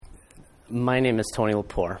My name is Tony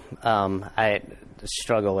Lepore. I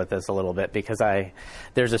struggle with this a little bit because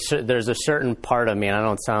there's a certain part of me, and I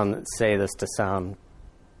don't say this to sound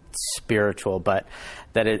spiritual, but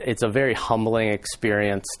that it's a very humbling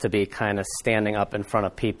experience to be kind of standing up in front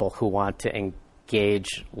of people who want to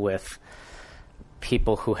engage with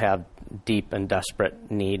people who have deep and desperate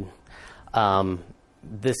need.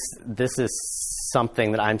 This is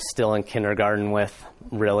something that I'm still in kindergarten with,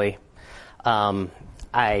 really.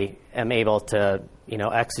 I am able to,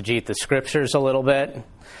 exegete the scriptures a little bit.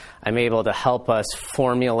 I'm able to help us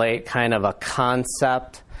formulate kind of a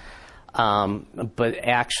concept, but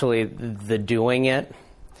actually the doing it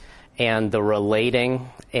and the relating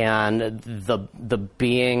and the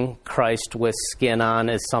being Christ with skin on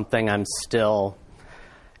is something I'm still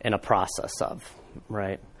in a process of,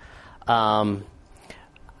 right?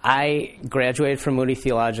 I graduated from Moody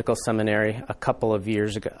Theological Seminary a couple of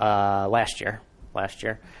years ago, last year,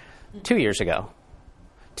 2 years ago.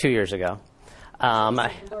 It's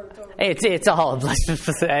all,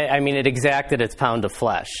 it exacted its pound of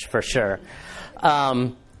flesh, for sure.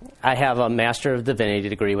 I have a Master of Divinity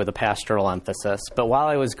degree with a pastoral emphasis, but while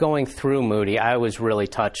I was going through Moody, I was really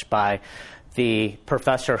touched by the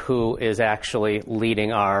professor who is actually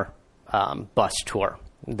leading our bus tour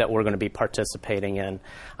that we're going to be participating in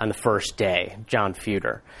on the first day, John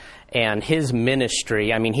Feuder. And his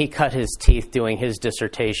ministry, he cut his teeth doing his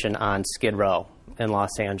dissertation on Skid Row in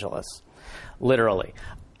Los Angeles, literally,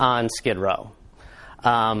 on Skid Row.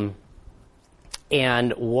 And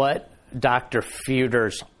what Dr.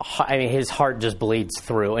 Feuder's, his heart just bleeds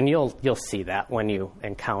through, and you'll see that when you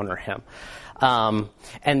encounter him. And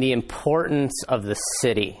the importance of the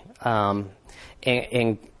city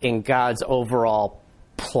in God's overall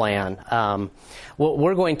plan. What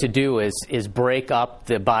we're going to do is break up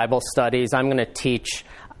the Bible studies. I'm going to teach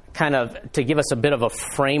kind of to give us a bit of a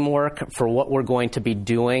framework for what we're going to be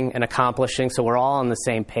doing and accomplishing, so we're all on the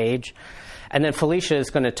same page. And then Felicia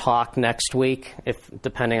is going to talk next week,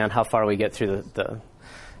 depending on how far we get through the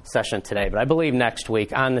session today. But I believe next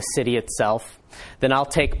week on the city itself. Then I'll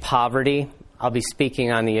take poverty. I'll be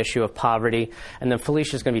speaking on the issue of poverty, and then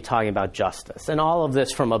Felicia's going to be talking about justice, and all of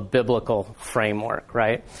this from a biblical framework,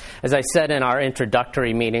 right? As I said in our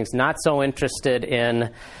introductory meetings, not so interested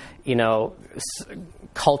in,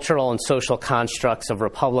 cultural and social constructs of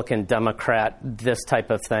Republican, Democrat, this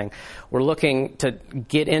type of thing. We're looking to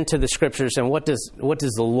get into the scriptures and what does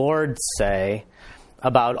the Lord say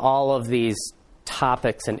about all of these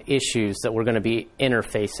topics and issues that we're going to be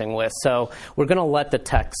interfacing with. So we're going to let the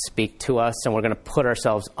text speak to us, and we're going to put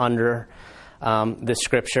ourselves under the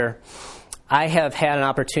scripture. I have had an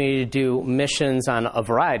opportunity to do missions on a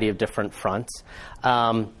variety of different fronts.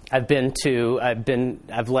 I've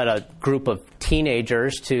led a group of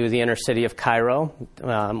teenagers to the inner city of Cairo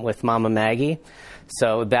with Mama Maggie.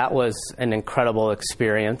 So that was an incredible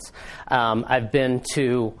experience. I've been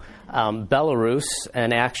to Belarus,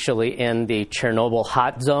 and actually in the Chernobyl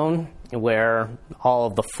hot zone where all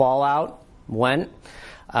of the fallout went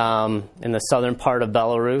in the southern part of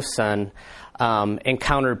Belarus, and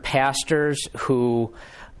encountered pastors who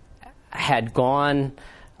had gone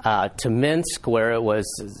to Minsk, where it was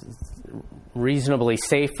reasonably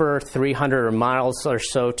safer, 300 miles or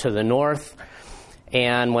so to the north.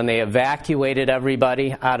 And when they evacuated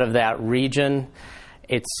everybody out of that region,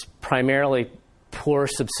 it's primarily poor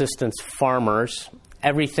subsistence farmers.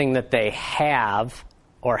 Everything that they have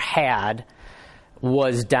or had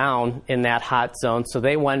was down in that hot zone, so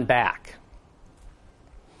they went back.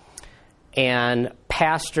 And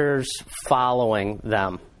pastors following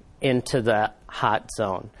them into the hot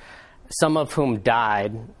zone, some of whom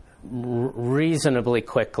died reasonably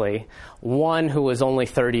quickly. One who was only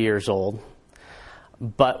 30 years old,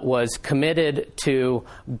 but was committed to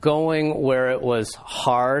going where it was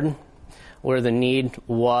hard, where the need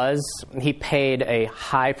was. He paid a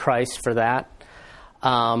high price for that.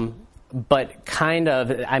 But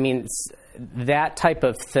that type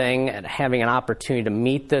of thing, and having an opportunity to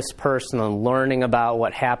meet this person and learning about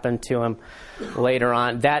what happened to him later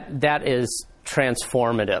on, that is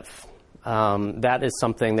transformative. That is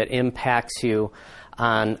something that impacts you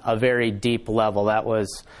on a very deep level. That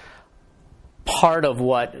was part of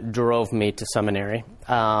what drove me to seminary.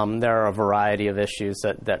 There are a variety of issues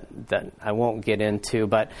that I won't get into,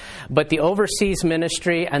 but the overseas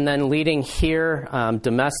ministry and then leading here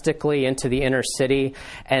domestically into the inner city,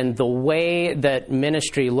 and the way that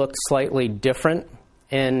ministry looks slightly different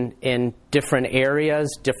in different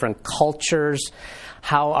areas, different cultures,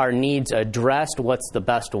 how are needs addressed, what's the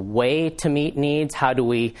best way to meet needs, how do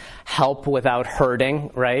we help without hurting,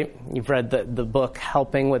 right? You've read the book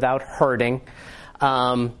Helping Without Hurting.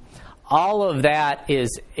 all of that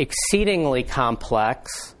is exceedingly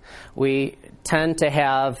complex. We tend to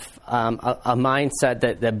have a mindset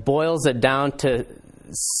that boils it down to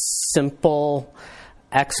simple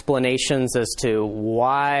explanations as to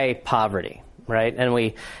why poverty, right? And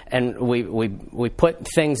we put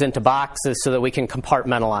things into boxes so that we can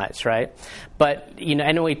compartmentalize, right? But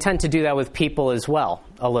and we tend to do that with people as well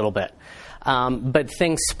a little bit. But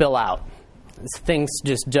things spill out. Things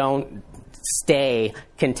just don't stay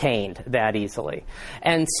contained that easily.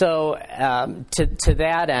 And so to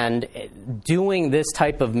that end, doing this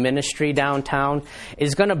type of ministry downtown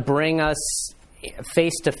is going to bring us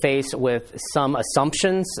face to face with some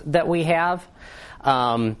assumptions that we have,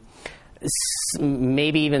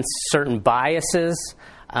 maybe even certain biases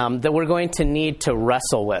that we're going to need to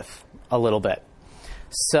wrestle with a little bit.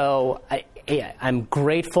 So I'm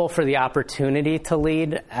grateful for the opportunity to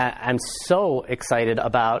lead. I'm so excited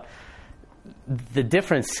about the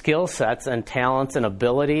different skill sets and talents and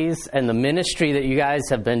abilities and the ministry that you guys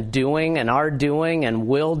have been doing and are doing and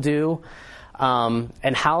will do,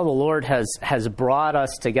 and how the Lord has brought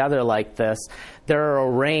us together like this. There are a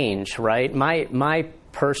range, right? My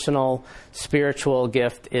personal spiritual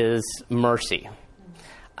gift is mercy.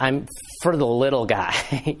 I'm for the little guy,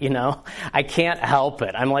 I can't help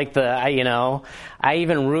it. I'm like I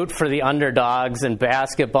even root for the underdogs in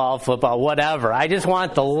basketball, football, whatever. I just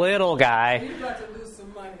want the little guy. You're about to lose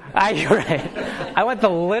some money. I want the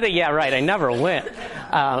little. Yeah, right. I never win.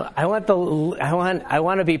 I want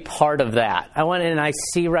to be part of that. And I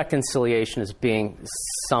see reconciliation as being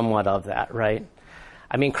somewhat of that, right?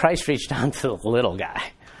 I mean, Christ reached down to the little guy,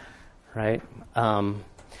 right?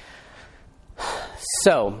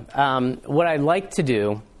 So, what I'd like to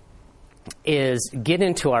do is get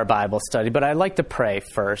into our Bible study, but I'd like to pray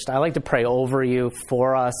first. I'd like to pray over you,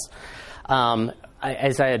 for us.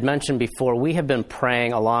 As I had mentioned before, we have been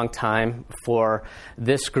praying a long time for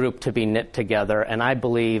this group to be knit together, and I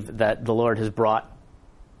believe that the Lord has brought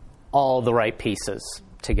all the right pieces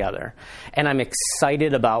together. And I'm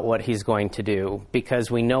excited about what He's going to do,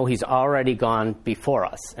 because we know He's already gone before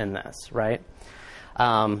us in this, right?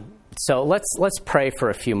 So let's pray for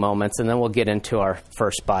a few moments, and then we'll get into our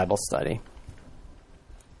first Bible study.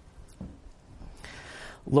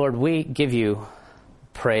 Lord, we give you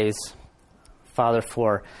praise, Father,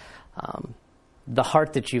 for the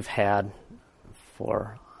heart that you've had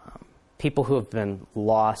for people who have been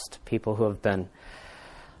lost, people who have been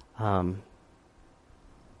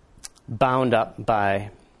bound up by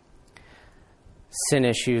sin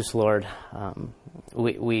issues, Lord.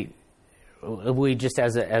 We just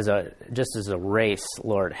as a race,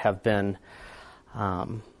 Lord, have been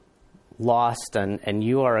lost, and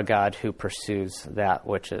you are a God who pursues that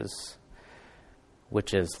which is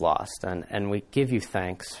lost, and we give you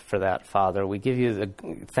thanks for that, Father. We give you the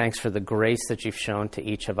thanks for the grace that you've shown to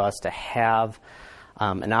each of us to have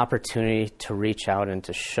an opportunity to reach out and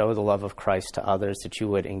to show the love of Christ to others, that you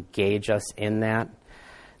would engage us in that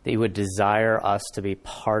you would desire us to be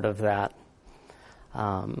part of that.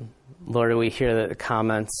 Lord, we hear the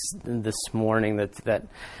comments this morning that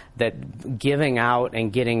giving out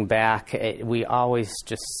and getting back, we always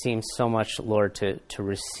just seem so much, Lord, to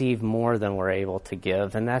receive more than we're able to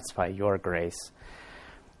give, and that's by your grace.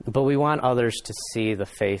 But we want others to see the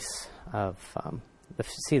face of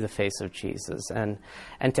Jesus, and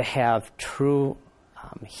to have true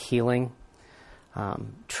healing,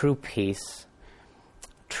 true peace,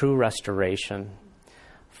 true restoration.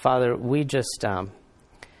 Father, we just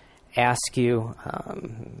ask you,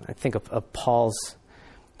 I think of Paul's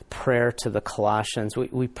prayer to the Colossians.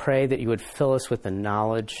 We pray that you would fill us with the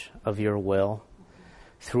knowledge of your will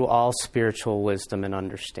through all spiritual wisdom and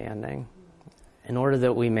understanding, in order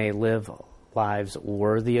that we may live lives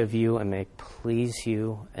worthy of you and may please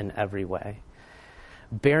you in every way,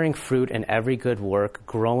 bearing fruit in every good work,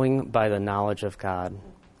 growing by the knowledge of God,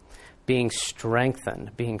 being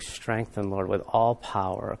strengthened, Lord, with all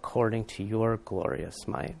power according to your glorious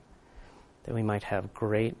might, that we might have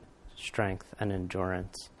great strength and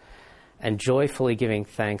endurance, and joyfully giving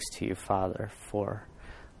thanks to you, Father, for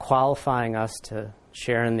qualifying us to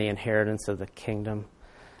share in the inheritance of the kingdom,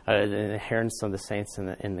 the inheritance of the saints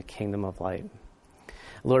in the kingdom of light.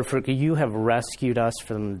 Lord, for you have rescued us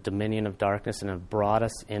from the dominion of darkness and have brought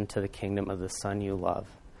us into the kingdom of the Son you love,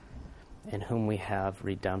 in whom we have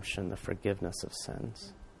redemption, the forgiveness of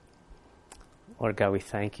sins. Lord God, we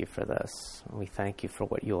thank you for this. We thank you for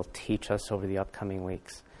what you will teach us over the upcoming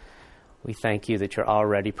weeks. We thank you that you're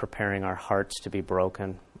already preparing our hearts to be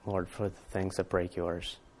broken, Lord, for the things that break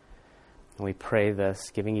yours. And we pray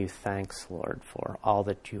this, giving you thanks, Lord, for all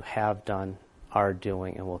that you have done, are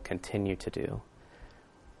doing, and will continue to do.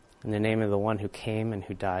 In the name of the one who came and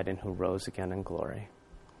who died and who rose again in glory.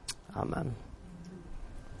 Amen.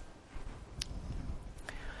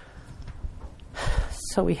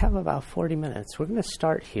 So we have about 40 minutes. We're going to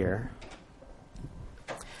start here.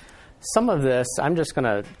 Some of this, I'm just going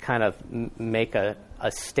to kind of make a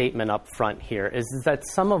statement up front here, is that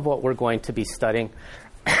some of what we're going to be studying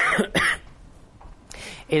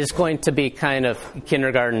is going to be kind of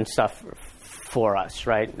kindergarten stuff for us,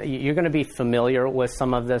 right? You're going to be familiar with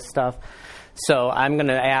some of this stuff. So I'm going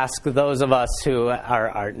to ask those of us who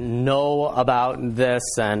are know about this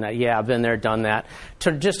and, I've been there, done that,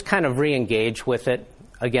 to just kind of re-engage with it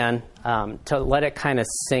again, to let it kind of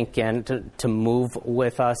sink in, to move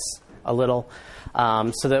with us a little,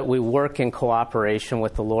 so that we work in cooperation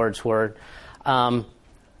with the Lord's Word.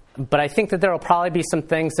 But I think that there will probably be some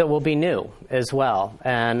things that will be new as well.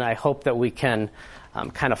 And I hope that we can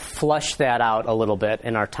kind of flush that out a little bit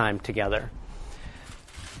in our time together.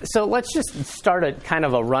 So let's just start a kind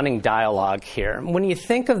of a running dialogue here. When you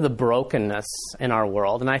think of the brokenness in our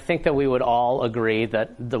world, and I think that we would all agree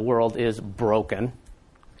that the world is broken,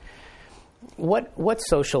 what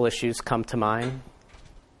social issues come to mind?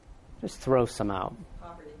 Just throw some out.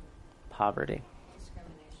 Poverty.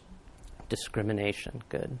 Discrimination.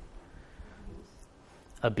 Good.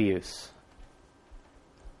 Abuse.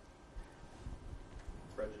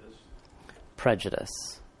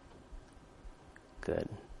 Prejudice. Good.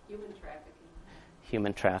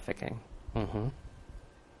 Human trafficking. Mm-hmm.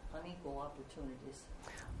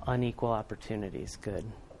 Unequal opportunities. Good.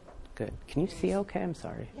 Can you see okay? I'm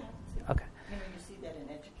sorry. Yeah. Okay. You see that in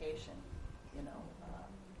education. In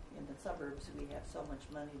the suburbs, we have so much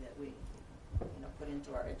money that we, put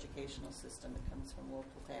into our educational system. It comes from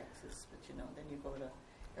local taxes. But, then you go to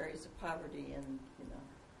areas of poverty and,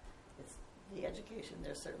 it's the education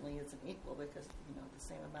there certainly isn't equal because, the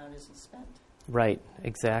same amount isn't spent. Right.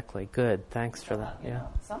 Exactly. Good. Thanks for that. Yeah.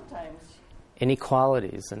 Sometimes.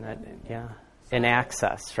 Inequalities and that. Yeah. In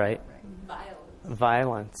access. Right.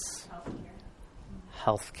 Violence.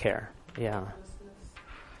 Healthcare. Yeah.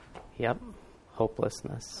 Yep.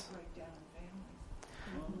 Hopelessness.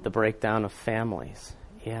 The breakdown of families.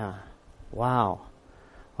 Yeah. Wow.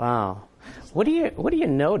 What do you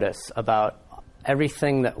notice about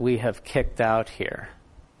everything that we have kicked out here?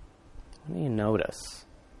 What do you notice?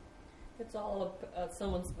 It's all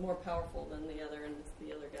someone's more powerful than the other, and it's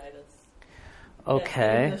the other guy that's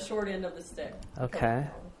okay. The short end of the stick. Okay.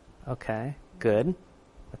 Good.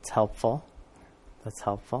 That's helpful. But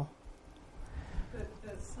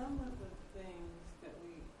some of the things that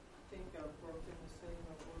we think are broken in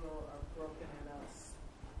the world are broken in us.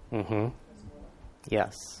 Mm-hmm. As well.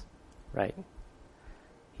 Yes. Right.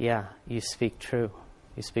 Yeah. You speak true.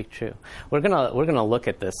 We're gonna look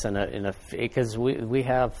at this because we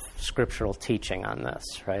have scriptural teaching on this,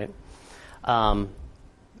 right? Now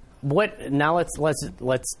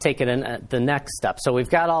let's take it in the next step. So we've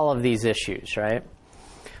got all of these issues, right?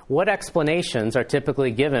 What explanations are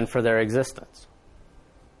typically given for their existence?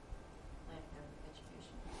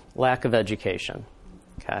 Lack of education.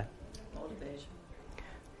 Okay. Motivation.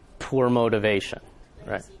 Poor motivation.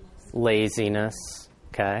 Right. Laziness.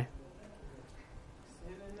 Okay.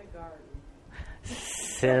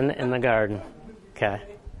 Sin in the garden. Okay.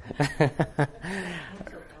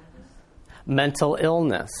 Mental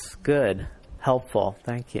illness. Good. Helpful.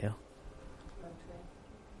 Thank you.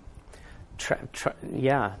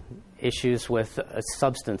 Issues with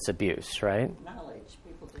substance abuse, right? Knowledge.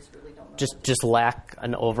 People just really don't know. Just lack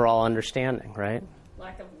an overall understanding, right?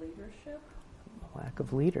 Lack of leadership. Lack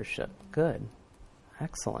of leadership. Good.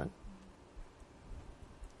 Excellent.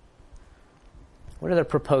 What are the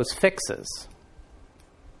proposed fixes?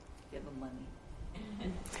 Give them money.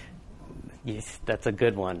 Yes, that's a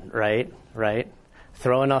good one, right?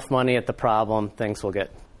 Throw enough money at the problem, things will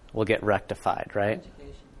get rectified, right?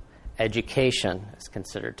 Education is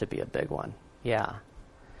considered to be a big one. Yeah.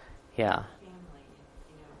 Family,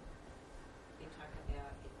 they talk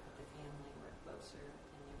about the family were closer, and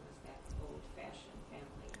there was that old-fashioned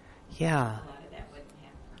family. Yeah. A lot of that wouldn't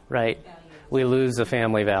happen. Right. We lose the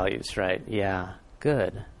family values, right? Yeah.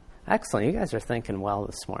 Good. Excellent. You guys are thinking well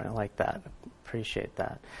this morning. I like that. Appreciate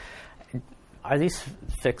that. Are these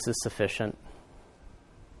fixes sufficient?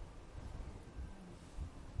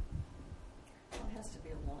 Well, it has to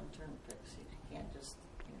be a long-term fix. You can't just,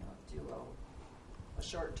 do a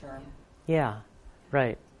short term. Yeah.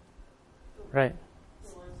 Right. The ones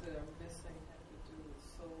that are missing have to do with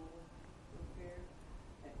soul repair.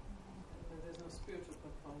 And there's no spiritual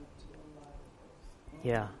component to a lot of those.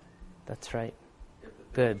 Yeah. That's right. If the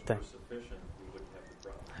Good. things were sufficient, we wouldn't have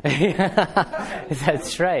the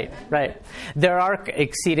That's right, right. There are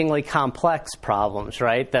exceedingly complex problems,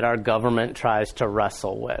 right, that our government tries to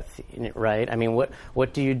wrestle with, right? I mean,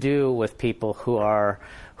 what do you do with people who are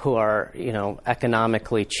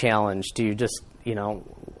economically challenged? Do you just,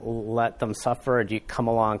 let them suffer? Or do you come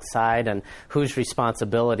alongside, and whose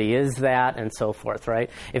responsibility is that, and so forth, right?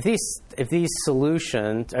 If these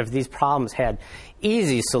solutions, if these problems had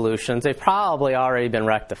easy solutions, they've probably already been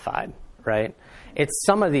rectified, right? It's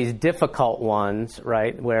some of these difficult ones,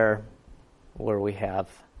 right, where we have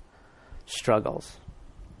struggles.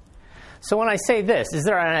 So when I say this, is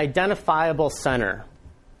there an identifiable center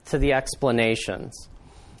to the explanations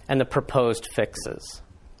and the proposed fixes?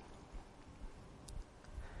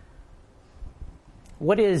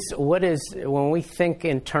 What is when we think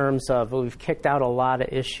in terms of, we've kicked out a lot of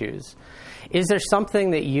issues, is there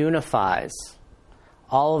something that unifies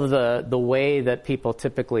all of the way that people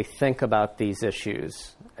typically think about these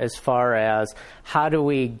issues as far as how do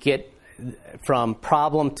we get from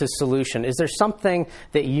problem to solution? Is there something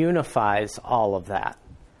that unifies all of that?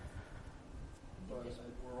 Well,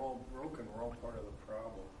 we're all broken. We're all part of the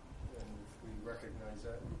problem. And if we recognize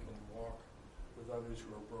that, we can walk with others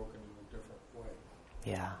who are broken in a different way.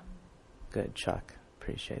 Yeah. Good, Chuck.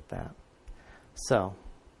 Appreciate that. So,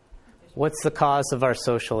 what's the cause of our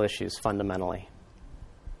social issues fundamentally?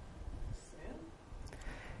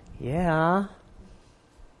 Yeah.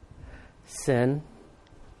 Sin.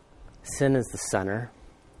 Sin is the center.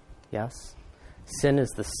 Yes. Sin is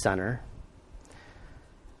the center.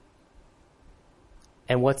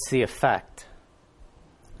 And what's the effect?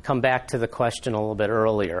 Come back to the question a little bit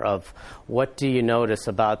earlier of what do you notice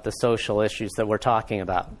about the social issues that we're talking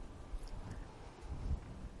about?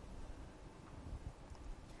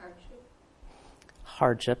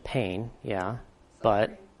 Hardship, pain, yeah.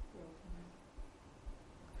 But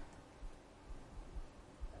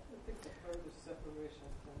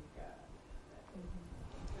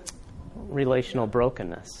relational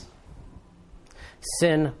brokenness.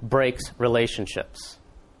 Sin breaks relationships.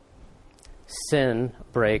 Sin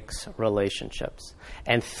breaks relationships.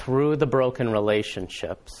 And through the broken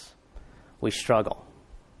relationships, we struggle.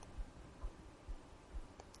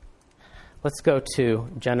 Let's go to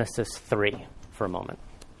Genesis 3 for a moment.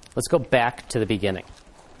 Let's go back to the beginning.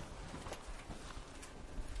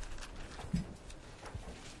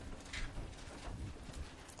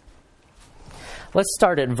 Let's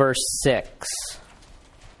start at verse 6.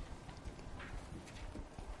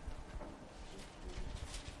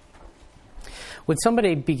 Would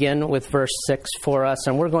somebody begin with verse 6 for us?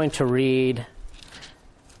 And we're going to read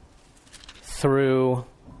through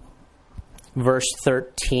verse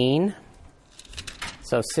 13.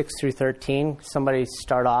 So 6 through 13. Somebody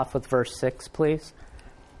start off with verse 6, please.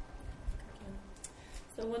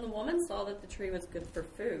 So when the woman saw that the tree was good for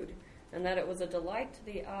food, and that it was a delight to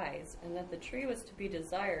the eyes, and that the tree was to be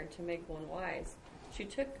desired to make one wise, she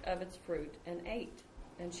took of its fruit and ate.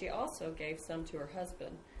 And she also gave some to her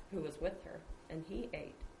husband, who was with her, and he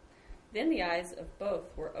ate. Then the eyes of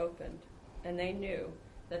both were opened, and they knew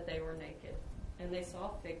that they were naked. And they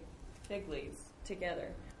saw fig leaves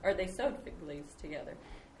together, or they sewed fig leaves together,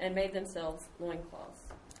 and made themselves loincloths.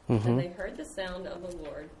 Mm-hmm. And they heard the sound of the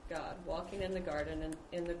Lord God walking in the garden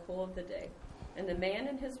in the cool of the day. And the man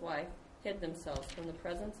and his wife hid themselves from the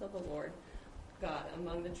presence of the Lord God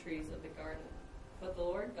among the trees of the garden. But the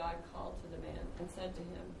Lord God called to the man and said to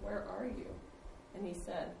him, "Where are you?" And he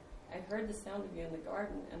said, "I heard the sound of you in the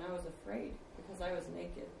garden, and I was afraid, because I was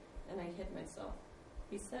naked, and I hid myself."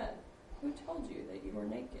 He said, "Who told you that you were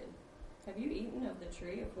naked? Have you eaten of the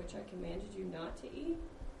tree of which I commanded you not to eat?"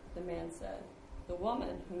 The man said, "The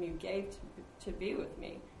woman whom you gave to be with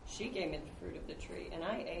me, she gave me the fruit of the tree, and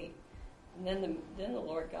I ate." And then the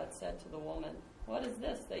Lord God said to the woman, "What is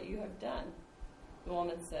this that you have done?" The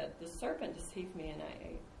woman said, "The serpent deceived me, and I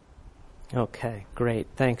ate." Okay, great.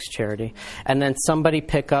 Thanks, Charity. And then somebody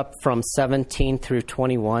pick up from 17 through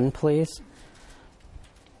 21, please.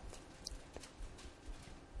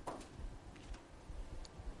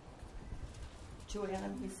 To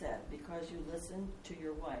Adam he said, "Because you listened to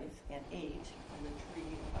your wife and ate from the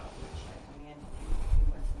tree about which I commanded you, you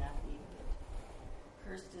must not eat of it.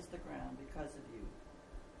 Cursed is the ground because of you.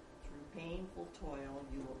 Through painful toil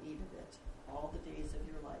you will eat of it all the days of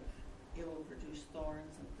your life. It will produce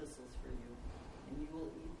thorns and thistles for you, and you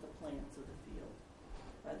will eat the plants of the field.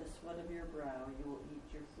 By the sweat of your brow you will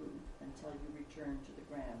eat your food until you return to the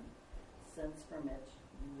ground, since from it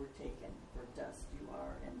you were taken, for dust you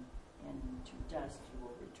are, and to dust you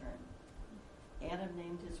will return." Adam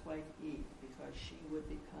named his wife Eve because she would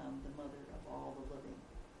become the mother of all the living.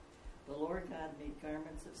 The Lord God made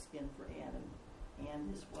garments of skin for Adam and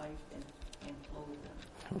his wife and clothe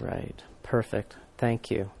them. Right. Perfect.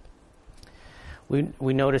 Thank you.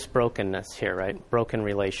 We notice brokenness here, right? Broken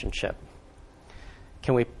relationship.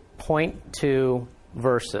 Can we point to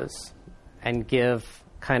verses and give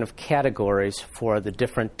kind of categories for the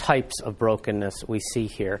different types of brokenness we see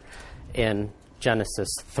here in Genesis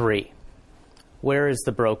 3? Where is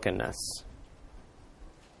the brokenness?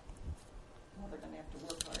 Well, they're going to have to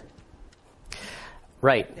work hard.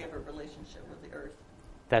 Right. They have a relationship with the earth.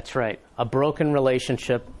 That's right. A broken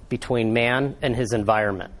relationship between man and his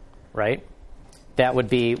environment, right? That would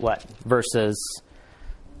be what?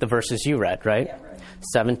 The verses you read, right? Yeah, right.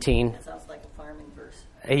 17. It sounds like a farming verse.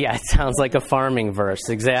 Yeah, it sounds like a farming verse,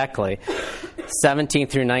 exactly. 17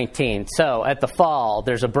 through 19. So at the fall,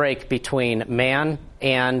 there's a break between man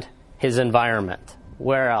and his environment.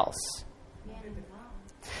 Where else?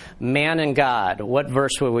 Man and God. What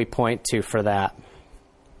verse would we point to for that?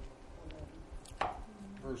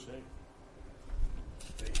 Verse 8.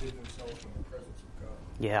 They hid themselves from the presence of God.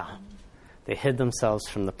 Yeah. They hid themselves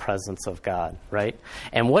from the presence of God, right?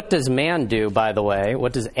 And what does man do, by the way?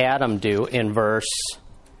 What does Adam do in verse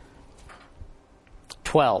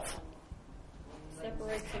 12?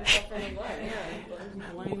 Separates himself from the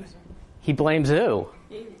vine. He blames who?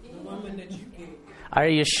 The woman that you gave. Are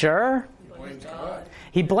you sure? He blames God.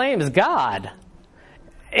 He blames God.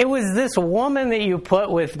 It was this woman that you put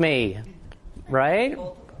with me, right?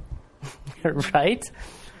 Right?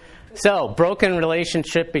 So, broken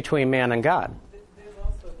relationship between man and God. There's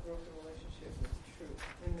also a broken relationship with truth.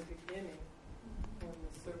 In the beginning, when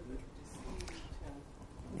the serpent deceived him,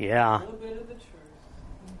 Yeah, a little bit of the truth,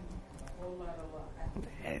 a whole lot of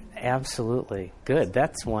lie. absolutely. Good.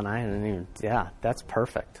 That's one I didn't even... Yeah, that's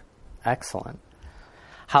perfect. Excellent.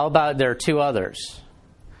 How about there are two others?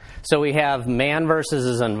 So we have man versus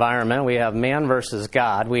his environment. We have man versus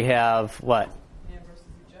God. We have what? Man versus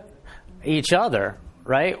each other. Each other,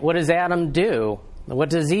 right? What does Adam do? What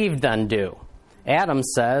does Eve then do? Adam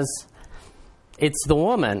says, it's the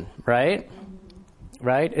woman, right?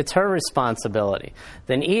 Right? It's her responsibility.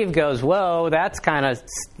 Then Eve goes, whoa, that's kind of,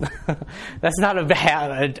 that's not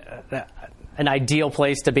an ideal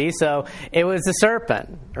place to be. So it was the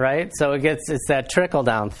serpent, right? So it's that trickle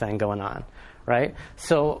down thing going on, right?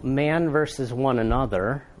 So man versus one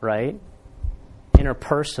another, right?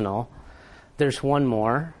 Interpersonal. There's one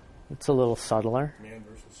more. It's a little subtler. Man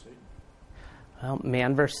versus Satan. Well,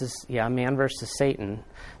 man versus Satan.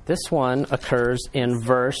 This one occurs in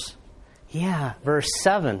verse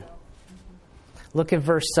 7. Look at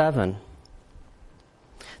verse 7.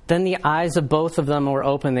 Then the eyes of both of them were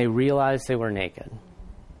open. They realized they were naked.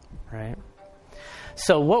 Right?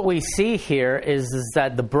 So what we see here is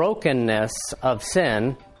that the brokenness of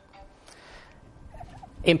sin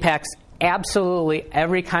impacts absolutely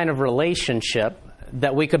every kind of relationship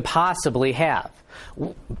that we could possibly have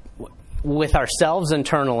with ourselves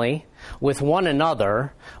internally, with one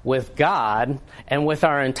another, with God, and with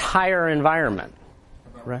our entire environment.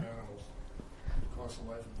 About Right. animals. It costs the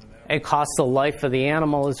life of an animal. It costs the life of the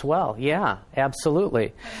animal as well. Yeah, absolutely.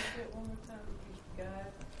 Can you say it one more time? God,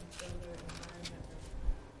 each other,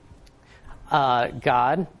 environment.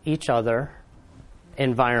 God, each other,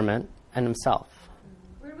 environment, and himself.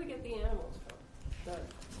 Where do we get the animals from? The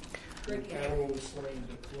great The animal. animal was slain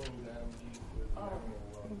to clothe Adam and Eve with animal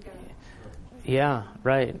Yeah,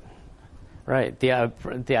 right. Right.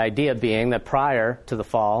 The idea being that prior to the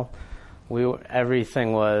fall,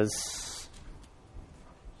 everything was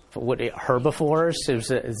herbivores. Is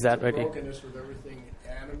that what? brokenness with everything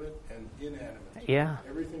animate and inanimate. Yeah.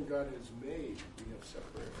 Everything God has made, we have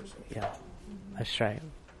separated ourselves. Yeah. That's right.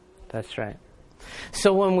 That's right.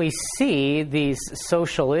 So when we see these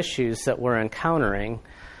social issues that we're encountering,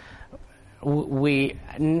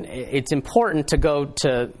 it's important to go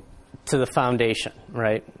to the foundation,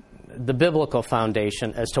 right? The biblical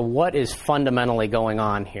foundation as to what is fundamentally going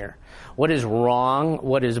on here. What is wrong?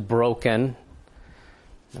 What is broken?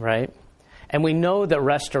 Right? And we know that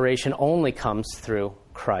restoration only comes through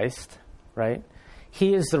Christ, right?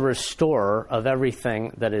 He is the restorer of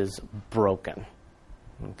everything that is broken.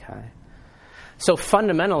 Okay? So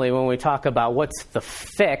fundamentally, when we talk about what's the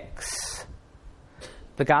fix,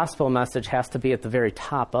 the gospel message has to be at the very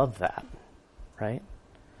top of that, right?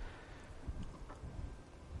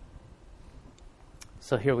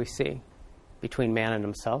 So here we see, between man and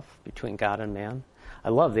himself, between God and man. I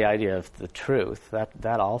love the idea of the truth.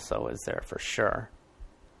 That also is there for sure.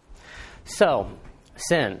 So,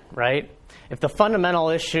 sin, right? If the fundamental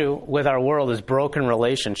issue with our world is broken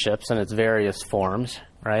relationships in its various forms,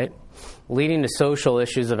 right? Leading to social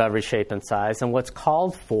issues of every shape and size, and what's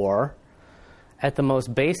called for at the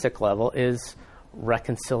most basic level is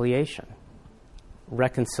reconciliation.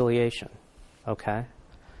 Reconciliation. Okay?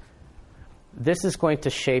 This is going to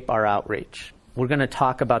shape our outreach. We're going to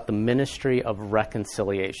talk about the ministry of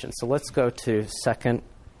reconciliation. So let's go to 2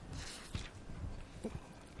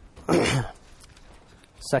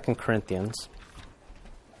 Corinthians.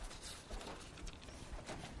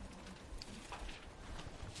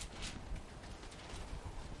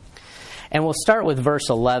 And we'll start with verse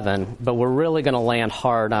 11, but we're really going to land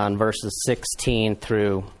hard on verses 16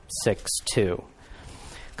 through 6:2.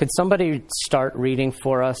 Could somebody start reading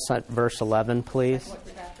for us at verse 11, please?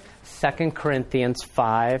 2 Corinthians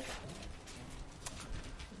 5.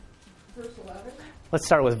 Verse 11. Let's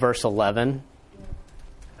start with verse 11.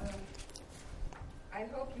 I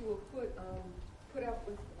hope you will put up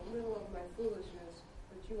with a little of my foolishness,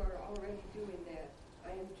 but you are already doing that.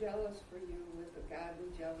 I am jealous for you with a godly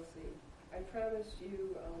jealousy. I promised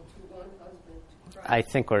you to one husband, to Christ. I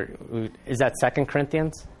think is that 2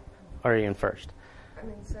 Corinthians? Or are you in 1st? I'm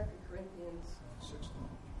in 2 Corinthians.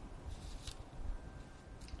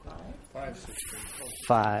 5, 16.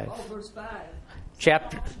 5. Oh, verse 5.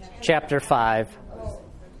 Chapter 5,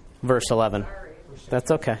 verse 11.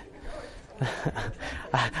 That's okay.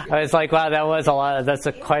 I was like, wow, that was a lot. That's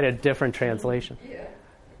quite a different translation. Yeah.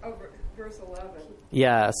 Oh, verse 11.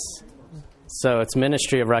 Yes. So it's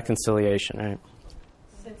ministry of reconciliation, right?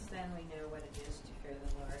 Since then we know what it is to fear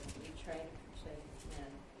the Lord. We try to portray to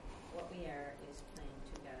men what we are is plain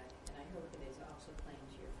to God, and I hope it is also plain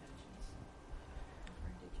to your conscience.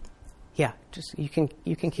 Or did you? Yeah, just you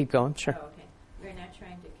can keep going, sure. Oh, okay. We're not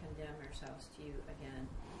trying to condemn ourselves to you again,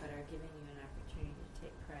 but are giving you an opportunity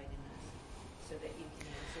to take pride in us, so that you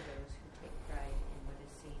can answer those who take pride in what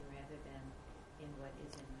is seen rather than in what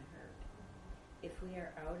is in the heart. If we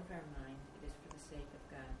are out of our mind, it is for the sake of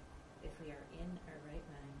God. If we are in our right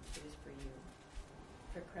mind, it is for you.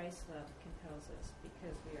 For Christ's love compels us,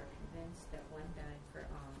 because we are convinced that one died for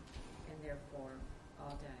all, and therefore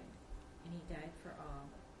all died. And he died for all,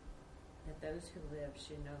 that those who live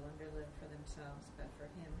should no longer live for themselves, but for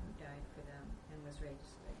him who died for them and was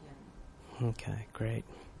raised again. Okay, great.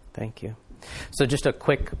 Thank you. So just a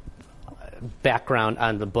quick background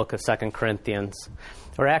on the book of 2 Corinthians.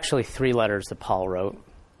 There were actually 3 letters that Paul wrote.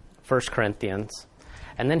 1 Corinthians,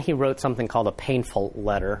 and then he wrote something called a painful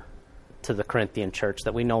letter to the Corinthian church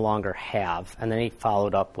that we no longer have, and then he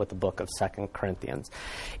followed up with the book of 2 Corinthians.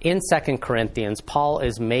 In 2 Corinthians, Paul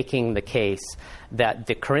is making the case that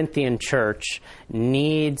the Corinthian church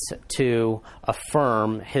needs to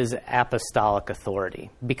affirm his apostolic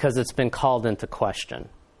authority because it's been called into question,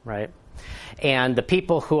 right? And the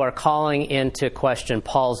people who are calling into question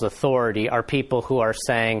Paul's authority are people who are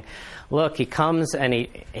saying, look, he comes and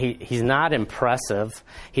he's not impressive.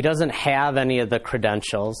 He doesn't have any of the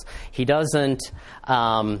credentials. He doesn't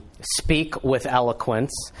speak with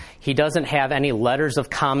eloquence. He doesn't have any letters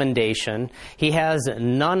of commendation. He has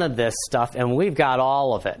none of this stuff, and we've got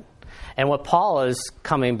all of it. And what Paul is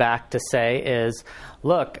coming back to say is,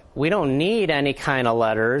 look, we don't need any kind of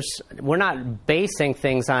letters. We're not basing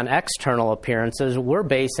things on external appearances. We're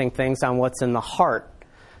basing things on what's in the heart,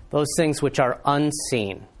 those things which are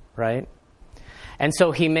unseen, right? And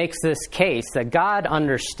so he makes this case that God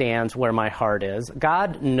understands where my heart is.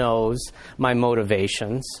 God knows my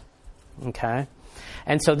motivations, okay?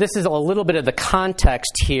 And so this is a little bit of the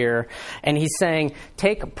context here. And he's saying,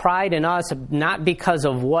 take pride in us, not because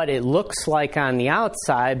of what it looks like on the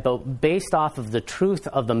outside, but based off of the truth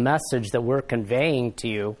of the message that we're conveying to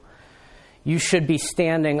you. You should be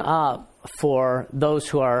standing up for those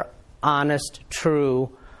who are honest,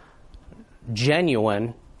 true,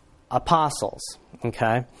 genuine apostles.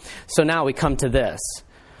 Okay? So now we come to this.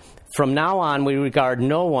 From now on, we regard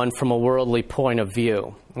no one from a worldly point of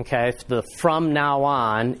view. Okay? The from now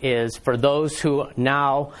on is for those who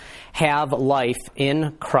now have life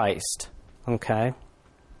in Christ. Okay?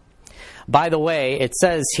 By the way, it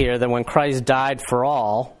says here that when Christ died for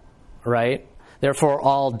all, right? Therefore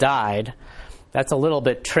all died. That's a little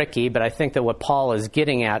bit tricky, but I think that what Paul is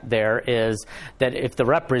getting at there is that if the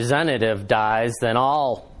representative dies, then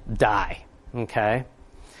all die. Okay?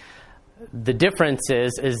 The difference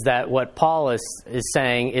is that what Paul is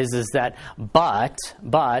saying is that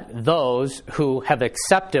but those who have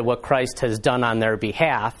accepted what Christ has done on their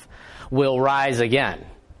behalf will rise again,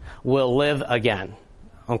 will live again.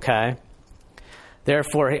 Okay?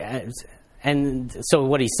 Therefore, and so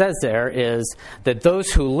what he says there is that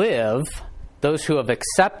those who live, those who have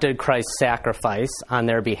accepted Christ's sacrifice on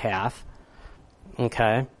their behalf,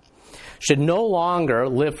 okay, should no longer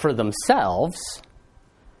live for themselves,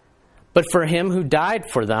 but for him who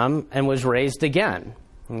died for them and was raised again.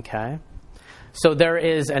 Okay? So there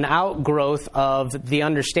is an outgrowth of the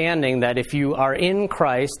understanding that if you are in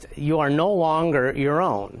Christ, you are no longer your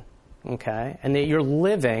own, okay? And that you're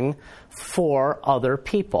living for other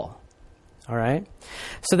people, all right?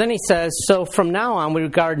 So then he says, so from now on, we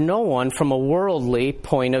regard no one from a worldly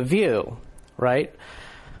point of view, right?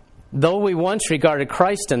 Though we once regarded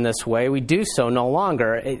Christ in this way, we do so no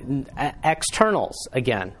longer. Externals,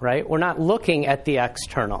 again, right? We're not looking at the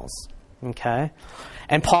externals, okay?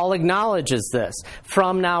 And Paul acknowledges this.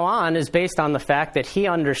 From now on is based on the fact that he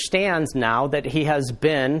understands now that he has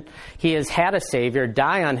had a Savior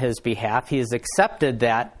die on his behalf. He has accepted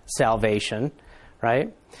that salvation,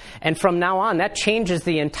 right? And from now on, that changes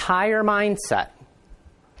the entire mindset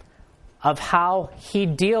of how he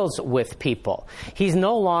deals with people. He's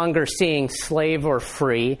no longer seeing slave or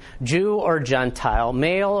free, Jew or Gentile,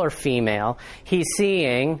 male or female. He's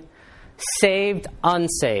seeing saved,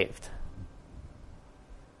 unsaved.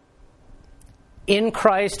 In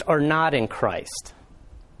Christ or not in Christ.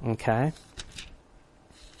 Okay?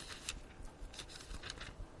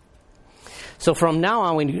 So from now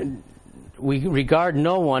on, we regard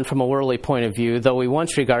no one from a worldly point of view, though we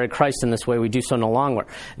once regarded Christ in this way, we do so no longer.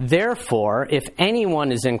 Therefore, if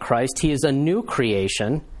anyone is in Christ, he is a new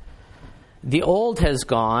creation. The old has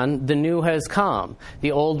gone, the new has come.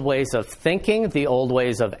 The old ways of thinking, the old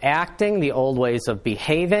ways of acting, the old ways of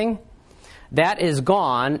behaving, that is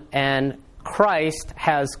gone, and Christ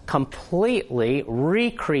has completely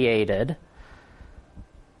recreated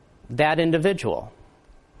that individual,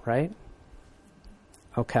 right?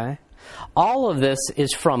 Okay? All of this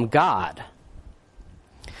is from God,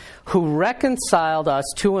 who reconciled us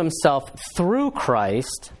to himself through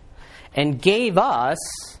Christ and gave us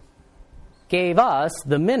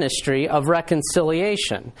the ministry of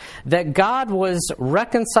reconciliation. That God was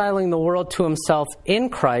reconciling the world to himself in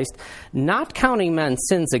Christ, not counting men's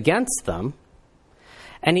sins against them,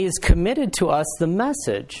 and he has committed to us the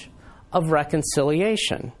message of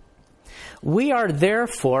reconciliation. We are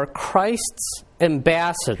therefore Christ's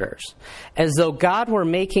ambassadors, as though God were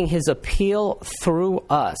making his appeal through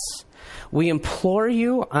us. We implore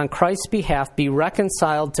you on Christ's behalf, be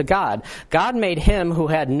reconciled to God. God made him who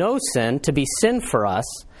had no sin to be sin for us,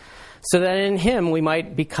 so that in him we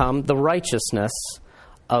might become the righteousness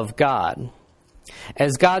of God.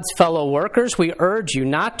 As God's fellow workers, we urge you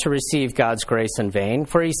not to receive God's grace in vain,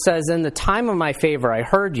 for he says, in the time of my favor I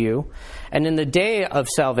heard you, and in the day of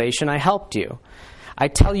salvation I helped you. I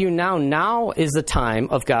tell you now is the time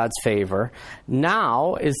of God's favor.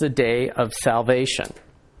 Now is the day of salvation.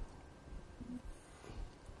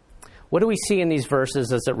 What do we see in these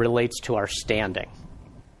verses as it relates to our standing?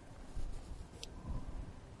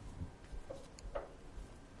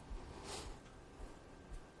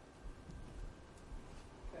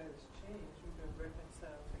 That has changed. We've been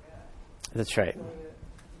reconciled to God. That's right. So that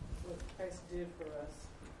what Christ did for us,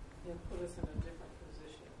 he put us in a different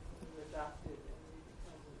position. We were adopted and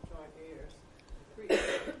we become joint heirs. Free.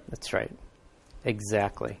 That's right.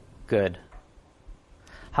 Exactly. Good.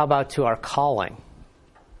 How about to our calling?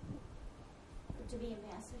 To be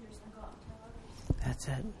ambassadors and go out and tell others. That's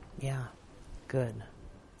it. Yeah. Good.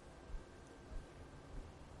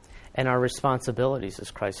 And our responsibilities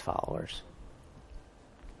as Christ followers.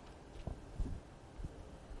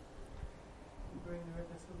 Bring the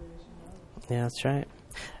reconciliation out. Yeah, that's right.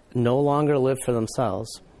 No longer live for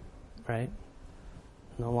themselves, right?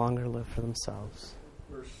 No longer live for themselves.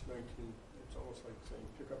 Verse 19, it's almost like saying,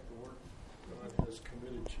 pick up the work God has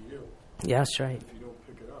committed to you. Yeah, that's right. If you don't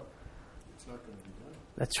pick it up, it's not going to be done.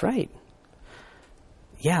 That's right.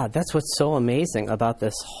 Yeah, that's what's so amazing about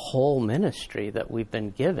this whole ministry that we've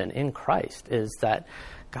been given in Christ, is that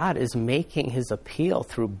God is making his appeal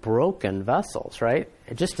through broken vessels, right?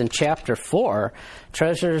 Just in chapter 4,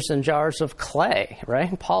 treasures and jars of clay,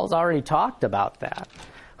 right? Paul's already talked about that.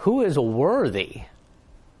 Who is worthy,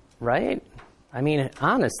 right? I mean,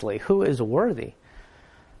 honestly, who is worthy?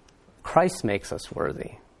 Christ makes us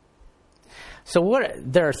worthy. So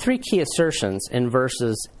there are three key assertions in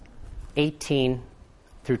verses 18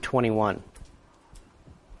 through 21.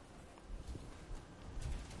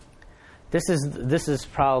 This is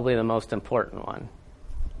probably the most important one.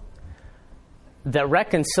 That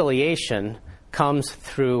reconciliation comes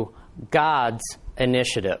through God's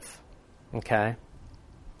initiative. Okay?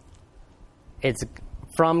 It's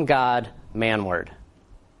from God manward.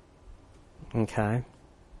 Okay?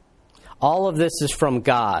 All of this is from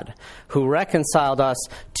God, who reconciled us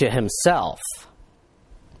to himself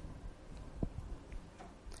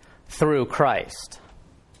through Christ.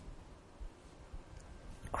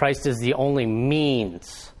 Christ is the only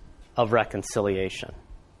means of reconciliation,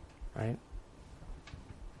 right?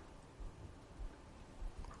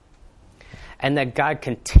 and that God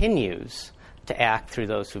continues to act through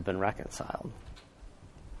those who've been reconciled.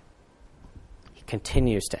 He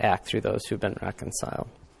continues to act through those who've been reconciled.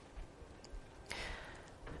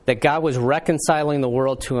 That God was reconciling the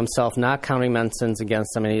world to himself, not counting men's sins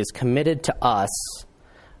against them, and he has committed to us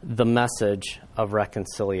the message of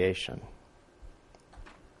reconciliation.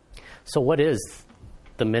 So what is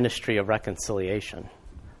the ministry of reconciliation?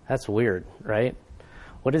 That's weird, right?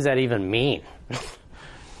 What does that even mean?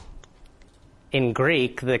 In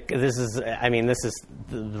Greek, this is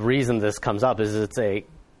the reason this comes up is it's a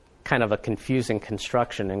kind of a confusing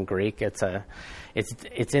construction in Greek. It's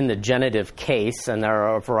in the genitive case, and there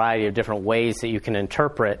are a variety of different ways that you can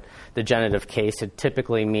interpret the genitive case. It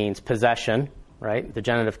typically means possession, right? The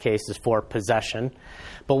genitive case is for possession.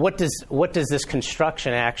 But what does this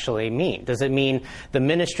construction actually mean? Does it mean the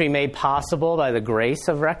ministry made possible by the grace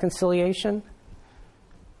of reconciliation?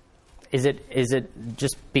 Is it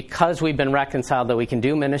just because we've been reconciled that we can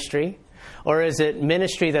do ministry? Or is it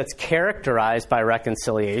ministry that's characterized by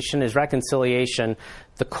reconciliation? Is reconciliation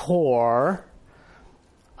the core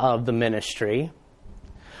of the ministry?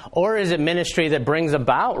 Or is it ministry that brings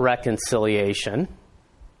about reconciliation?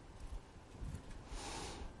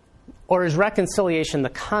 Or is reconciliation the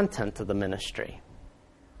content of the ministry?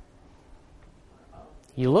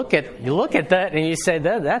 You look at that and you say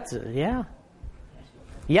that's yeah.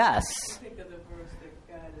 Yes. Think of the verse that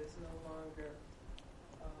God is no longer,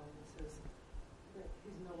 says that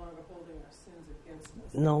he's no longer holding our sins against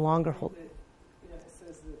us. No longer hold. Yeah, it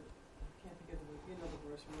says that, I can't think of the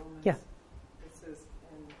verse, Romans. Yeah. It says,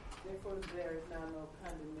 and therefore there is now no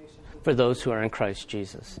condemnation For those who are in Christ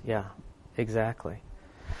Jesus. Yeah, exactly.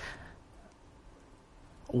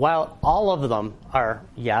 While all of them are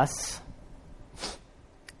yes,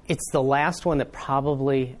 it's the last one that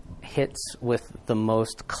probably hits with the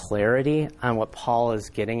most clarity on what Paul is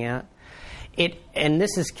getting at. And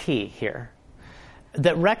this is key here,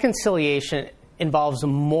 that reconciliation involves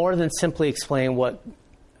more than simply explaining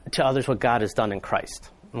to others what God has done in Christ.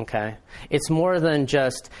 Okay? It's more than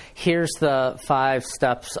just, here's the 5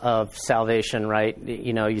 steps of salvation, right?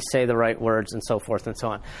 You know, you say the right words and so forth and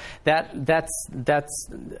so on. That's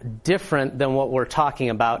different than what we're talking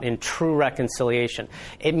about in true reconciliation.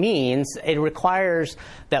 It requires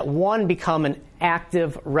that one become an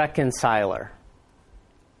active reconciler.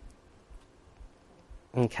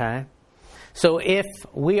 Okay? So if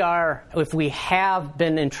we have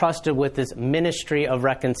been entrusted with this ministry of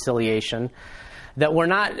reconciliation, that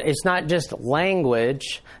it's not just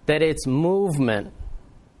language, that it's movement,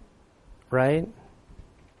 right?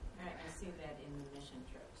 I see that in the mission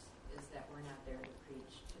trips, is that we're not there to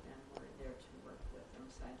preach to them, we're there to work with them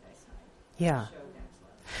side by side. Yeah. To show God's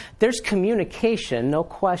love. There's communication, no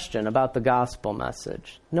question, about the gospel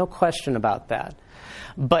message. No question about that.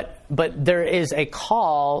 But there is a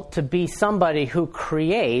call to be somebody who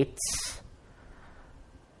creates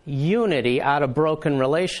unity out of broken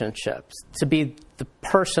relationships, to be the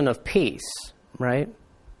person of peace, right?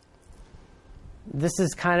 This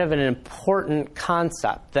is kind of an important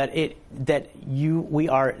concept, we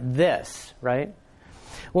are this, right?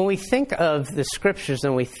 When we think of the scriptures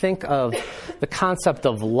and we think of the concept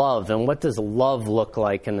of love and what does love look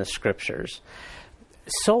like in the scriptures,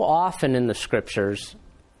 so often in the scriptures,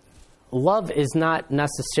 love is not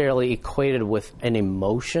necessarily equated with an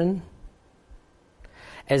emotion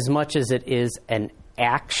as much as it is an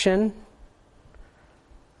action.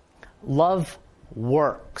 Love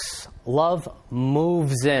works. Love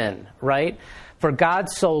moves in, right? For God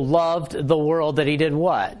so loved the world that he did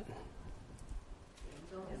what?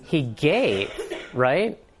 He gave,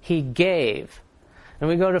 right? He gave. And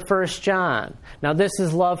we go to 1 John. Now this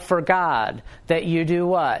is love for God, that you do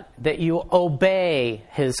what? That you obey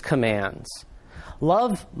his commands.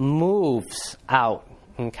 Love moves out,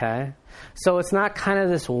 okay? So it's not kind of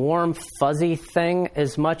this warm, fuzzy thing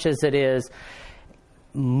as much as it is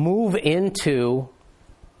move into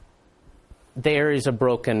the areas of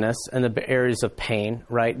brokenness and the areas of pain,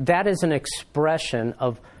 right? That is an expression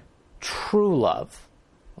of true love,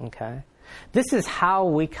 okay? This is how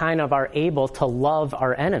we kind of are able to love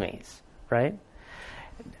our enemies, right?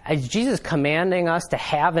 Is Jesus commanding us to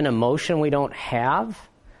have an emotion we don't have?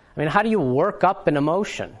 I mean, how do you work up an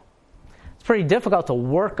emotion? It's pretty difficult to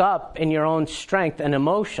work up in your own strength an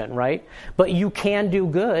emotion, right? But you can do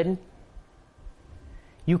good.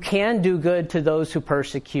 You can do good to those who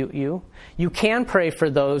persecute you. You can pray for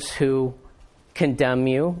those who condemn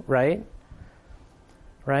you, right?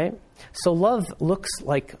 Right? So love looks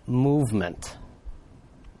like movement.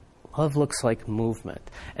 Love looks like movement.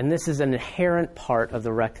 And this is an inherent part of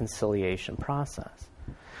the reconciliation process.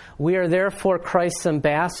 We are therefore Christ's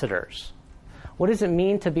ambassadors. What does it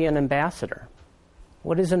mean to be an ambassador?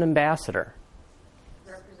 What is an ambassador?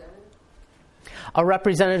 Representative. A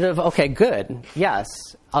representative, okay, good. Yes.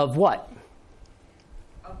 Of what?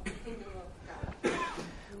 Of the kingdom of God.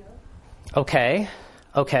 You know?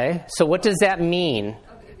 Okay. So what does that mean?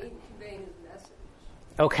 Of it means conveying his message.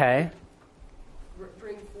 Okay.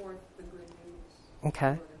 Bring forth the good news.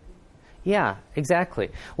 Okay. Yeah, exactly.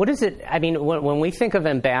 What is it? I mean, when we think of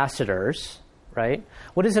ambassadors, right?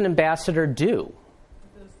 What does an ambassador do?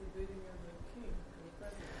 Does the bidding of the king, the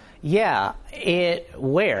president. Yeah,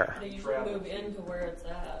 where? They usually move into where it's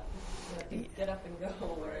at. You have to get up and go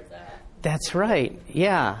where it's at. That's right.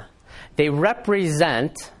 Yeah. They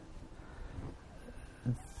represent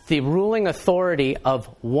the ruling authority of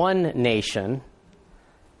one nation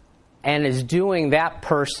and is doing that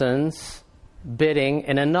person's bidding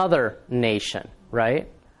in another nation, right?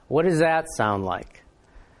 What does that sound like?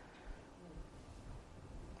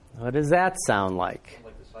 What does that sound like?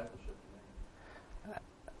 Like discipleship to me.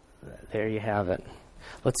 There you have it.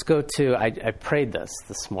 Let's go to, I prayed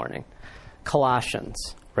this morning, Colossians,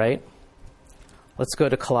 right? Let's go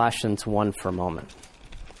to Colossians 1 for a moment.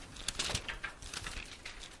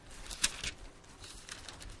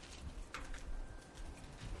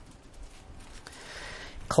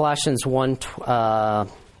 Colossians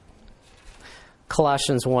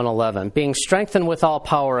 1:11, being strengthened with all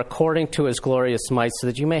power according to his glorious might, so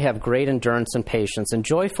that you may have great endurance and patience, and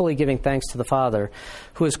joyfully giving thanks to the Father,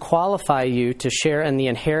 who has qualified you to share in the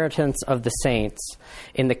inheritance of the saints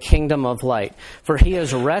in the kingdom of light. For he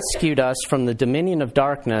has rescued us from the dominion of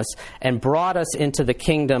darkness and brought us into the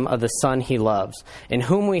kingdom of the Son he loves, in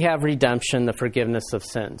whom we have redemption, the forgiveness of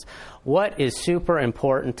sins. What is super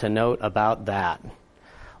important to note about that?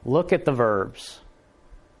 Look at the verbs.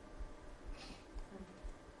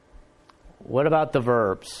 What about the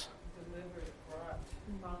verbs? Delivered,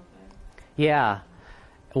 brought. Yeah.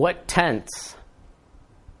 What tense?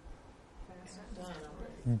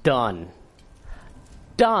 Done.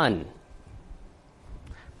 Done.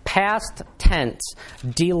 Past tense.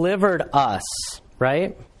 Delivered us,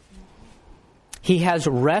 right? He has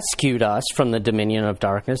rescued us from the dominion of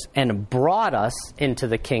darkness and brought us into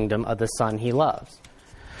the kingdom of the Son he loves.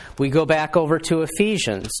 We go back over to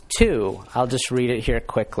Ephesians 2. I'll just read it here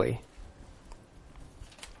quickly.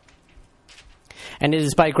 And it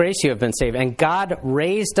is by grace you have been saved. And God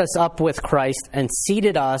raised us up with Christ and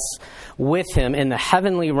seated us with him in the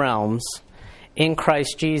heavenly realms in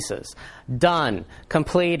Christ Jesus. Done.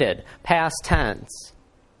 Completed. Past tense.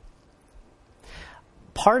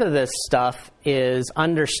 Part of this stuff is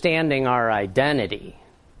understanding our identity.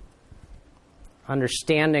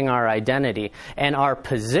 Understanding our identity and our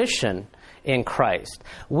position in Christ.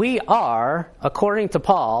 We are, according to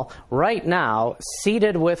Paul, right now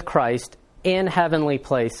seated with Christ in heavenly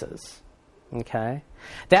places. Okay?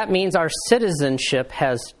 That means our citizenship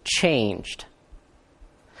has changed.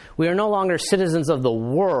 We are no longer citizens of the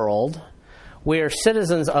world. We are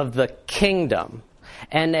citizens of the kingdom.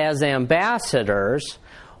 And as ambassadors,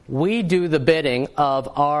 we do the bidding of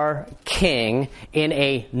our king in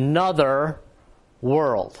another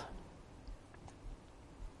world.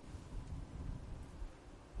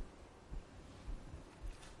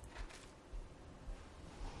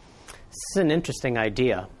 This is an interesting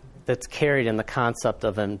idea that's carried in the concept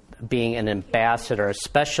of being an ambassador,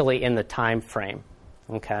 especially in the time frame.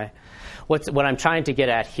 Okay, what I'm trying to get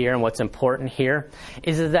at here, and what's important here,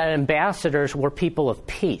 is that ambassadors were people of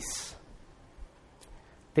peace.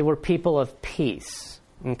 They were people of peace.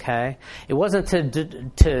 Okay, it wasn't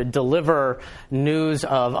to deliver news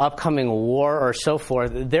of upcoming war or so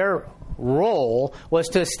forth. Their role was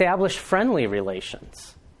to establish friendly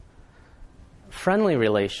relations. Friendly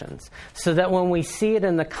relations, so that when we see it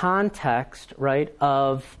in the context, right,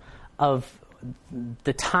 of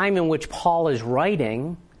the time in which Paul is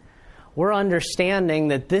writing, we're understanding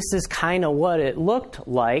that this is kind of what it looked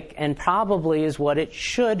like, and probably is what it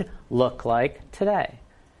should look like today.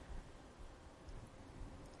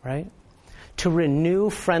 Right? To renew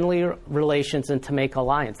friendly relations and to make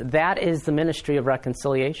alliance. That is the ministry of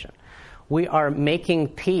reconciliation. We are making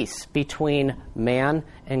peace between man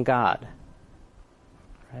and God.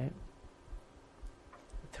 Right?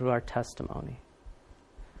 Through our testimony.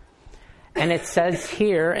 And it says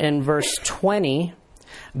here in verse 20,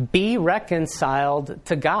 be reconciled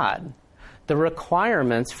to God. The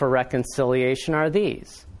requirements for reconciliation are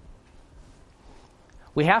these.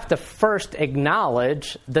 We have to first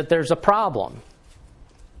acknowledge that there's a problem.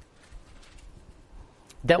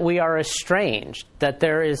 That we are estranged. That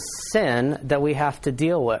there is sin that we have to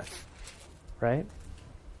deal with. Right?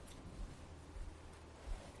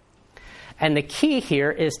 And the key here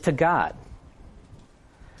is to God.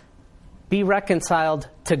 be reconciled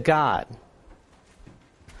to God.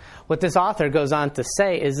 What this author goes on to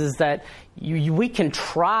say is that we can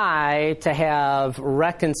try to have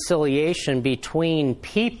reconciliation between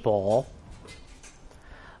people,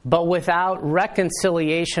 but without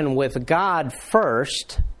reconciliation with God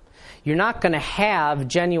first, you're not going to have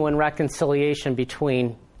genuine reconciliation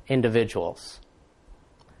between individuals.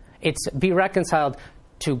 It's be reconciled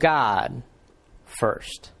to God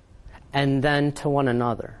first, and then to one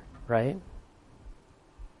another, right?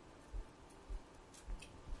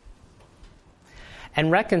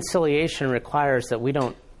 And reconciliation requires that we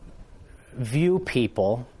don't view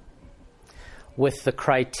people with the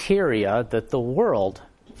criteria that the world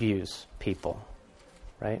views people,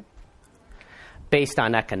 right? Based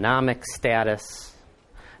on economic status,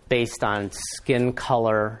 based on skin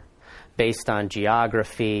color, based on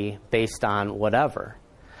geography, based on whatever.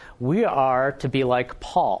 We are to be like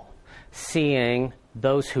Paul, seeing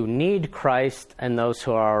those who need Christ and those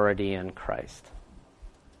who are already in Christ.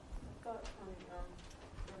 I thought from